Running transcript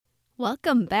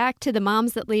Welcome back to the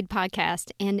Moms That Lead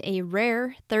podcast and a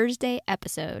rare Thursday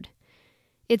episode.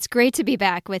 It's great to be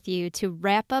back with you to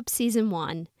wrap up Season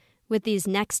 1 with these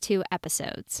next 2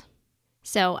 episodes.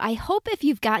 So I hope if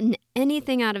you've gotten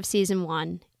anything out of Season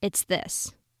 1, it's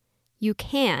this. You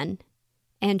can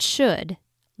and should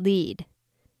lead.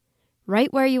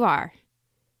 Right where you are.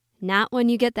 Not when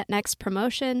you get that next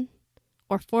promotion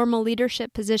or formal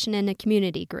leadership position in a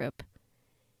community group.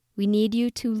 We need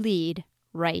you to lead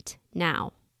right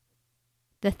now.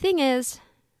 The thing is,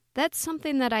 that's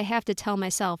something that I have to tell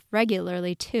myself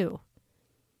regularly too.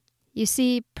 You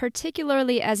see,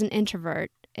 particularly as an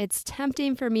introvert, it's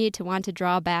tempting for me to want to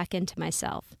draw back into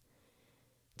myself,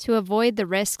 to avoid the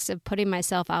risks of putting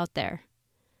myself out there,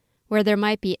 where there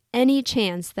might be any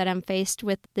chance that I'm faced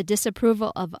with the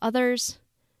disapproval of others,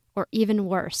 or even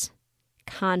worse,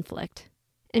 conflict.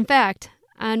 In fact,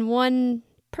 on one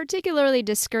particularly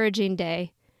discouraging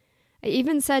day, I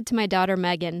even said to my daughter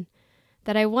Megan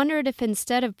that I wondered if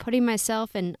instead of putting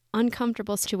myself in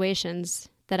uncomfortable situations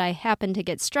that I happen to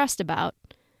get stressed about,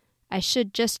 I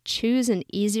should just choose an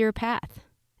easier path.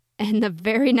 And the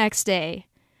very next day,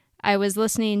 I was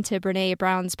listening to Brené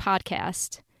Brown's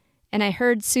podcast, and I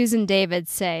heard Susan David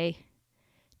say,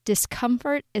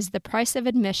 "Discomfort is the price of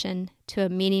admission to a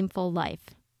meaningful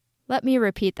life." Let me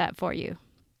repeat that for you.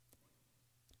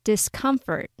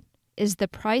 Discomfort is the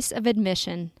price of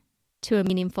admission to a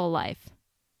meaningful life.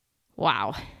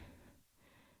 Wow.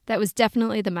 That was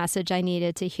definitely the message I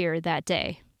needed to hear that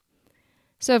day.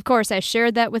 So, of course, I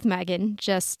shared that with Megan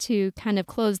just to kind of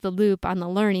close the loop on the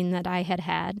learning that I had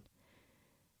had.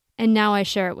 And now I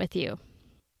share it with you.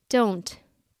 Don't,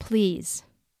 please,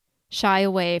 shy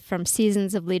away from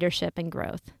seasons of leadership and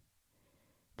growth.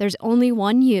 There's only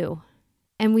one you,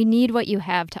 and we need what you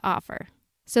have to offer.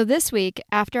 So this week,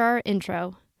 after our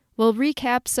intro, we'll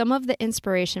recap some of the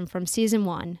inspiration from Season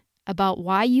 1 about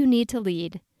why you need to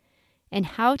lead and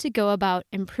how to go about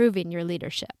improving your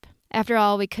leadership. After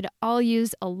all, we could all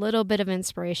use a little bit of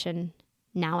inspiration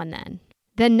now and then.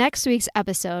 Then next week's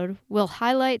episode, we'll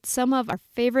highlight some of our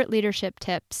favorite leadership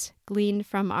tips gleaned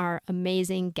from our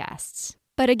amazing guests.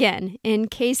 But again, in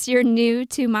case you're new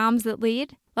to Moms That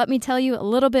Lead, let me tell you a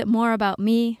little bit more about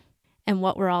me and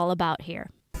what we're all about here.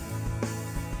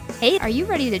 Hey, are you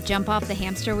ready to jump off the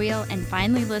hamster wheel and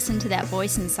finally listen to that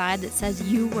voice inside that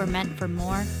says you were meant for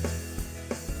more?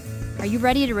 Are you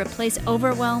ready to replace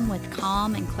overwhelm with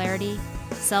calm and clarity,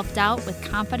 self-doubt with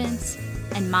confidence,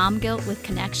 and mom guilt with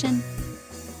connection?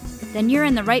 Then you're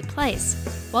in the right place.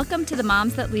 Welcome to the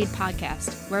Moms That Lead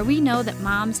podcast, where we know that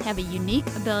moms have a unique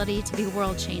ability to be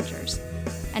world changers,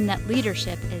 and that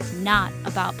leadership is not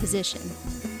about position,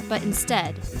 but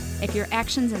instead, if your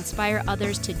actions inspire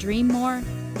others to dream more,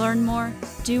 learn more,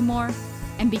 do more,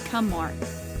 and become more,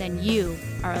 then you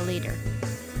are a leader.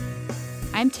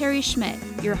 I'm Terry Schmidt,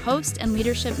 your host and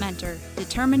leadership mentor,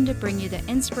 determined to bring you the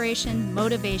inspiration,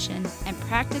 motivation, and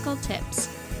practical tips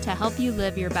to help you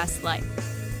live your best life.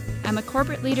 I'm a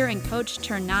corporate leader and coach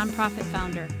turned nonprofit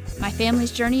founder. My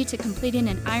family's journey to completing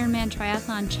an Ironman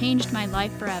triathlon changed my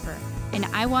life forever, and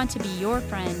I want to be your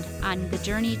friend on the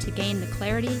journey to gain the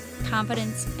clarity,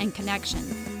 confidence, and connection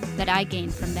that I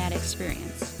gained from that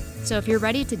experience. So if you're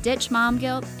ready to ditch mom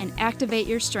guilt and activate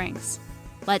your strengths,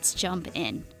 let's jump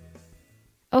in.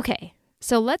 Okay,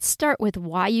 so let's start with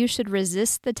why you should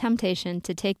resist the temptation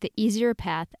to take the easier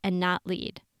path and not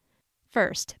lead.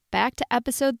 First, back to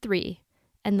episode 3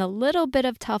 and the little bit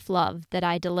of tough love that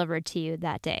I delivered to you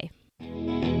that day.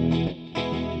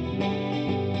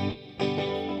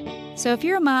 So if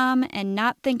you're a mom and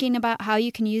not thinking about how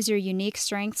you can use your unique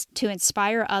strengths to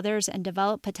inspire others and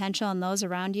develop potential in those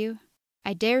around you,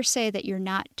 I dare say that you're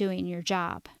not doing your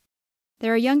job.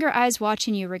 There are younger eyes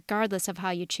watching you regardless of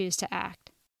how you choose to act.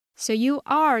 So you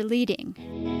are leading.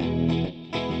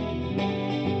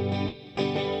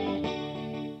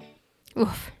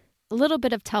 Oof, a little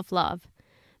bit of tough love.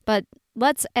 But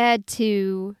let's add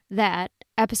to that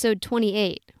episode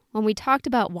 28, when we talked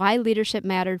about why leadership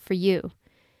mattered for you.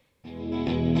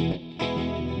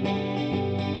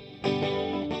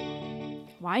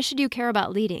 Why should you care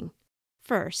about leading?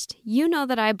 First, you know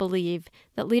that I believe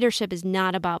that leadership is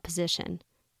not about position,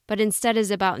 but instead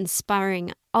is about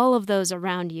inspiring all of those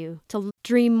around you to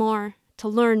dream more, to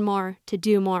learn more, to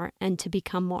do more, and to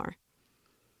become more.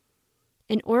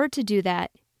 In order to do that,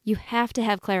 you have to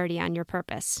have clarity on your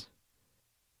purpose.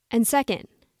 And second,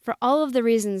 for all of the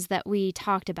reasons that we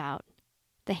talked about,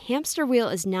 the hamster wheel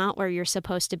is not where you're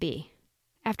supposed to be.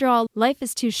 After all, life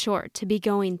is too short to be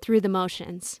going through the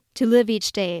motions, to live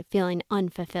each day feeling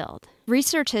unfulfilled.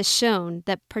 Research has shown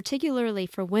that particularly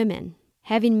for women,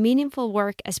 Having meaningful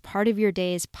work as part of your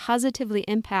days positively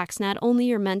impacts not only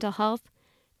your mental health,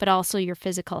 but also your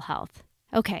physical health.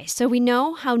 Okay, so we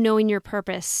know how knowing your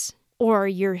purpose or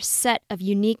your set of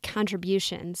unique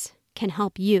contributions can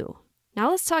help you.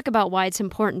 Now let's talk about why it's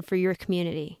important for your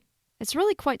community. It's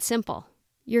really quite simple.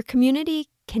 Your community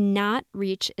cannot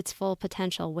reach its full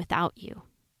potential without you.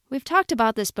 We've talked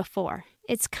about this before.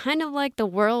 It's kind of like the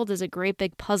world is a great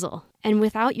big puzzle, and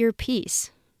without your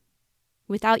piece,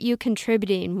 without you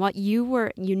contributing what you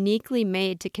were uniquely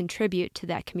made to contribute to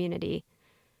that community,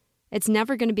 it's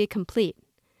never going to be complete.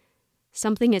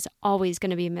 Something is always going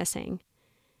to be missing.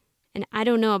 And I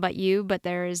don't know about you, but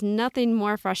there is nothing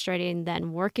more frustrating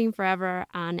than working forever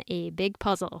on a big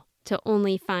puzzle to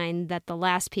only find that the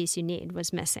last piece you need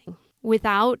was missing.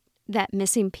 Without that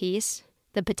missing piece,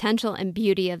 the potential and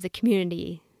beauty of the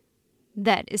community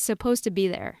that is supposed to be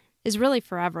there is really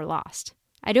forever lost.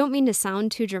 I don't mean to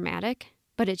sound too dramatic,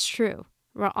 but it's true.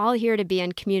 We're all here to be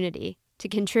in community, to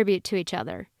contribute to each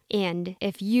other. And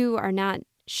if you are not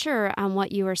sure on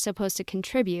what you are supposed to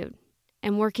contribute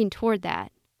and working toward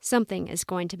that, something is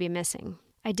going to be missing.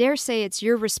 I dare say it's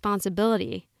your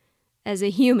responsibility as a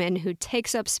human who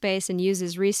takes up space and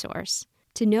uses resource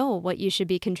to know what you should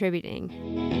be contributing.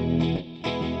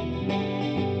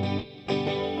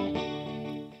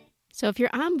 So if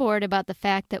you're on board about the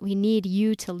fact that we need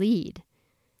you to lead,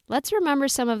 let's remember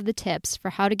some of the tips for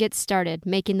how to get started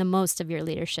making the most of your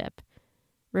leadership.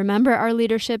 Remember our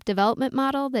leadership development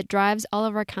model that drives all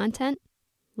of our content?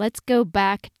 Let's go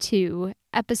back to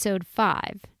episode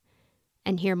 5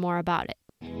 and hear more about it.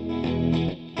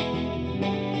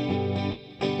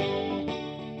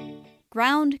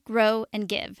 Ground, grow, and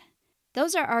give.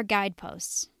 Those are our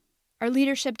guideposts, our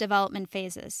leadership development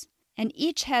phases. And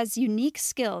each has unique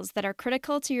skills that are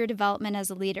critical to your development as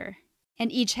a leader.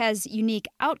 And each has unique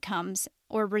outcomes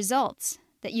or results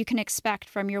that you can expect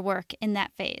from your work in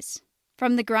that phase.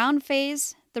 From the ground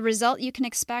phase, the result you can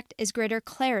expect is greater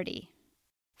clarity.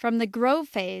 From the grow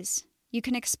phase, you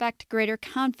can expect greater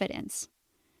confidence.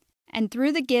 And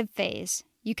through the give phase,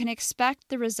 you can expect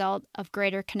the result of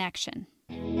greater connection.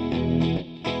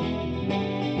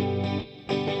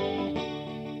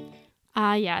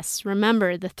 Ah, yes.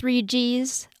 Remember, the 3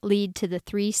 G's lead to the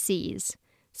 3 C's.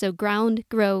 So ground,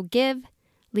 grow, give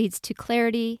leads to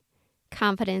clarity,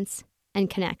 confidence, and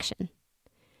connection.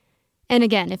 And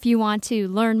again, if you want to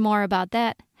learn more about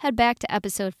that, head back to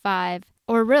episode 5,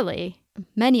 or really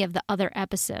many of the other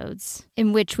episodes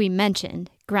in which we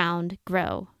mentioned ground,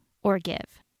 grow, or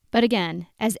give. But again,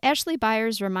 as Ashley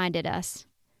Byers reminded us,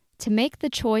 to make the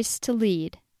choice to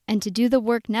lead and to do the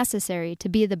work necessary to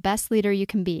be the best leader you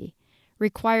can be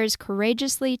requires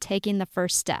courageously taking the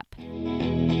first step.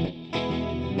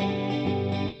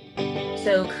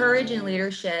 So courage and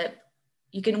leadership,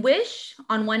 you can wish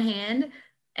on one hand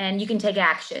and you can take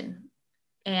action.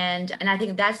 And I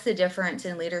think that's the difference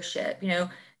in leadership,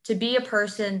 to be a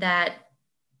person that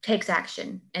takes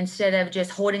action instead of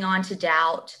just holding on to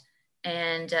doubt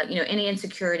and, any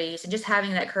insecurities, and just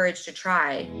having that courage to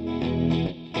try.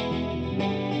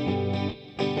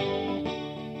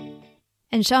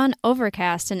 And Sean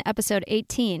Overcast in episode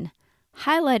 18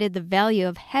 highlighted the value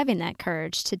of having that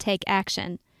courage to take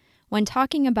action when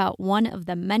talking about one of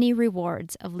the many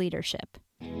rewards of leadership.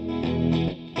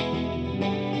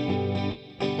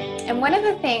 And one of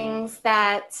the things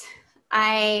that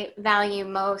I value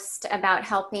most about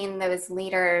helping those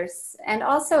leaders, and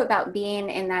also about being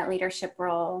in that leadership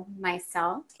role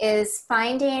myself, is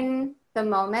finding the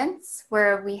moments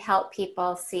where we help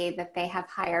people see that they have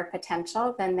higher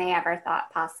potential than they ever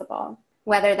thought possible,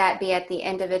 whether that be at the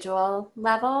individual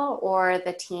level or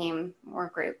the team or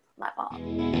group level.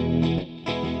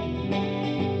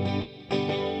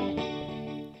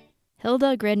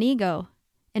 Hilda Granigo,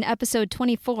 in episode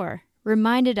 24,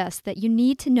 reminded us that you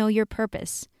need to know your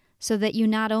purpose so that you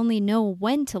not only know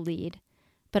when to lead,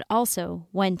 but also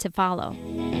when to follow.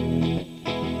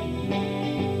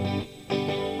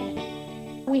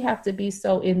 We have to be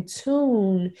so in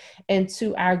tune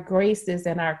into our graces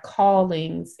and our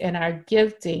callings and our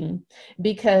gifting,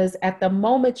 because at the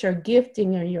moment your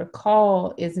gifting or your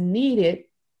call is needed,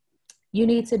 you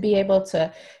need to be able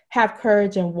to have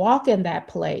courage and walk in that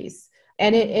place.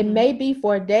 And it may be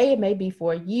for a day, it may be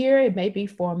for a year, it may be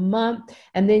for a month,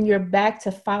 and then you're back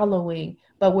to following.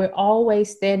 But we're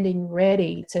always standing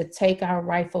ready to take our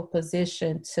rightful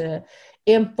position, to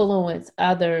influence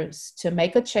others, to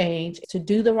make a change, to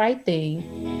do the right thing.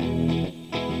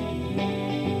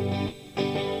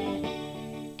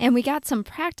 And we got some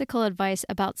practical advice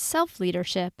about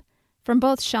self-leadership from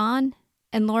both Sean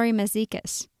and Lori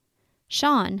Mazikas.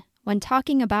 Sean, when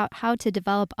talking about how to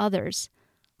develop others,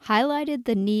 highlighted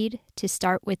the need to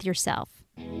start with yourself.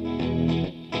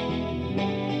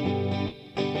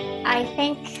 I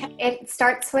think it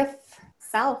starts with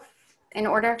self. In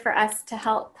order for us to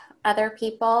help other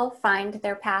people find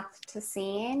their path to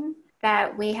seeing,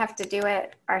 that we have to do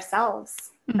it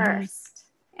ourselves first.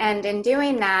 And in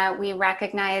doing that, we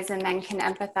recognize and then can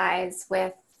empathize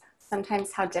with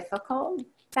sometimes how difficult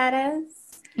that is.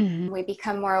 We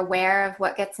become more aware of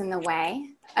what gets in the way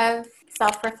of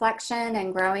self-reflection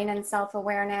and growing in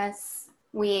self-awareness.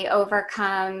 We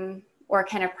overcome or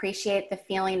can appreciate the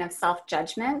feeling of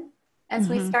self-judgment as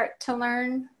we start to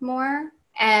learn more.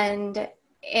 And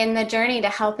in the journey to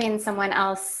helping someone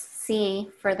else see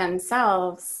for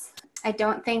themselves, I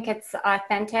don't think it's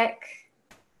authentic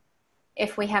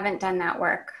if we haven't done that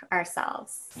work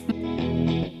ourselves.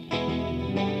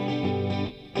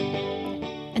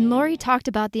 And Lori talked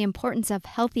about the importance of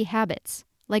healthy habits,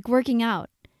 like working out,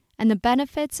 and the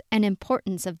benefits and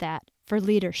importance of that for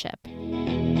leadership.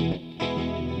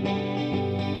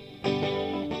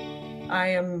 I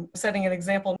am setting an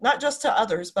example, not just to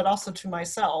others, but also to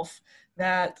myself,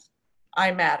 that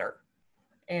I matter.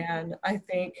 And I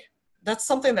think that's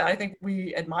something that I think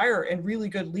we admire in really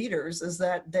good leaders, is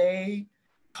that they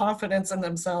confidence in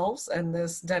themselves and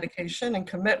this dedication and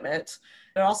commitment.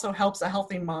 It also helps a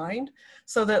healthy mind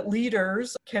so that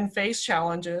leaders can face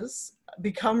challenges,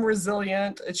 become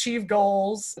resilient, achieve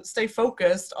goals, stay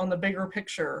focused on the bigger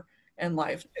picture in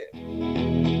life.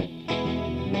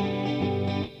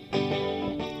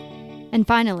 And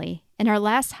finally, in our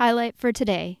last highlight for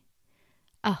today,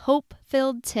 a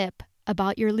hope-filled tip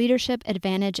about your leadership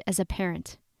advantage as a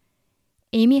parent.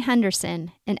 Amy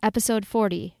Henderson, in episode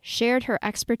 40, shared her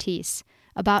expertise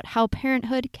about how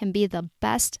parenthood can be the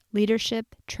best leadership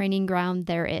training ground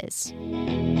there is.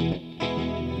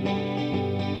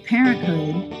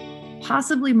 Parenthood,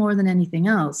 possibly more than anything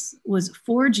else, was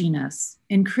forging us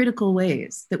in critical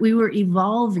ways, that we were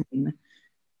evolving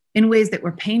in ways that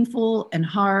were painful and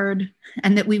hard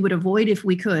and that we would avoid if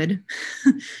we could,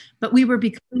 but we were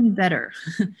becoming better.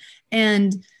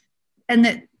 and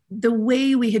that the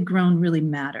way we had grown really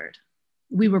mattered.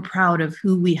 We were proud of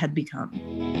who we had become.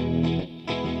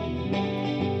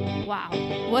 Wow,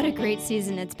 what a great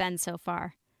season it's been so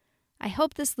far. I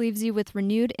hope this leaves you with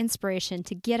renewed inspiration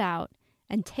to get out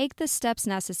and take the steps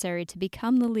necessary to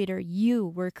become the leader you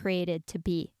were created to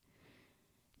be.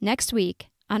 Next week,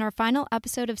 on our final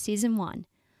episode of Season 1,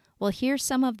 we'll hear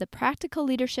some of the practical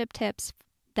leadership tips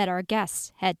that our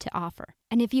guests had to offer.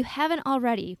 And if you haven't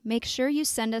already, make sure you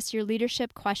send us your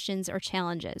leadership questions or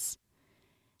challenges.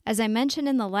 As I mentioned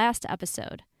in the last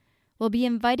episode, we'll be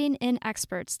inviting in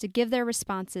experts to give their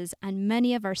responses on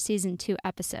many of our Season 2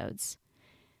 episodes.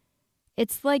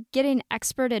 It's like getting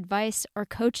expert advice or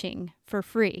coaching for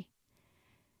free.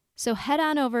 So head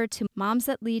on over to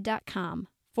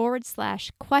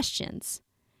momsthatlead.com/questions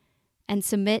and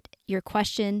submit your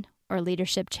question or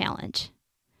leadership challenge.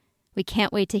 We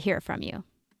can't wait to hear from you.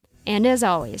 And as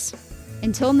always,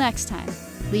 until next time,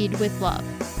 lead with love.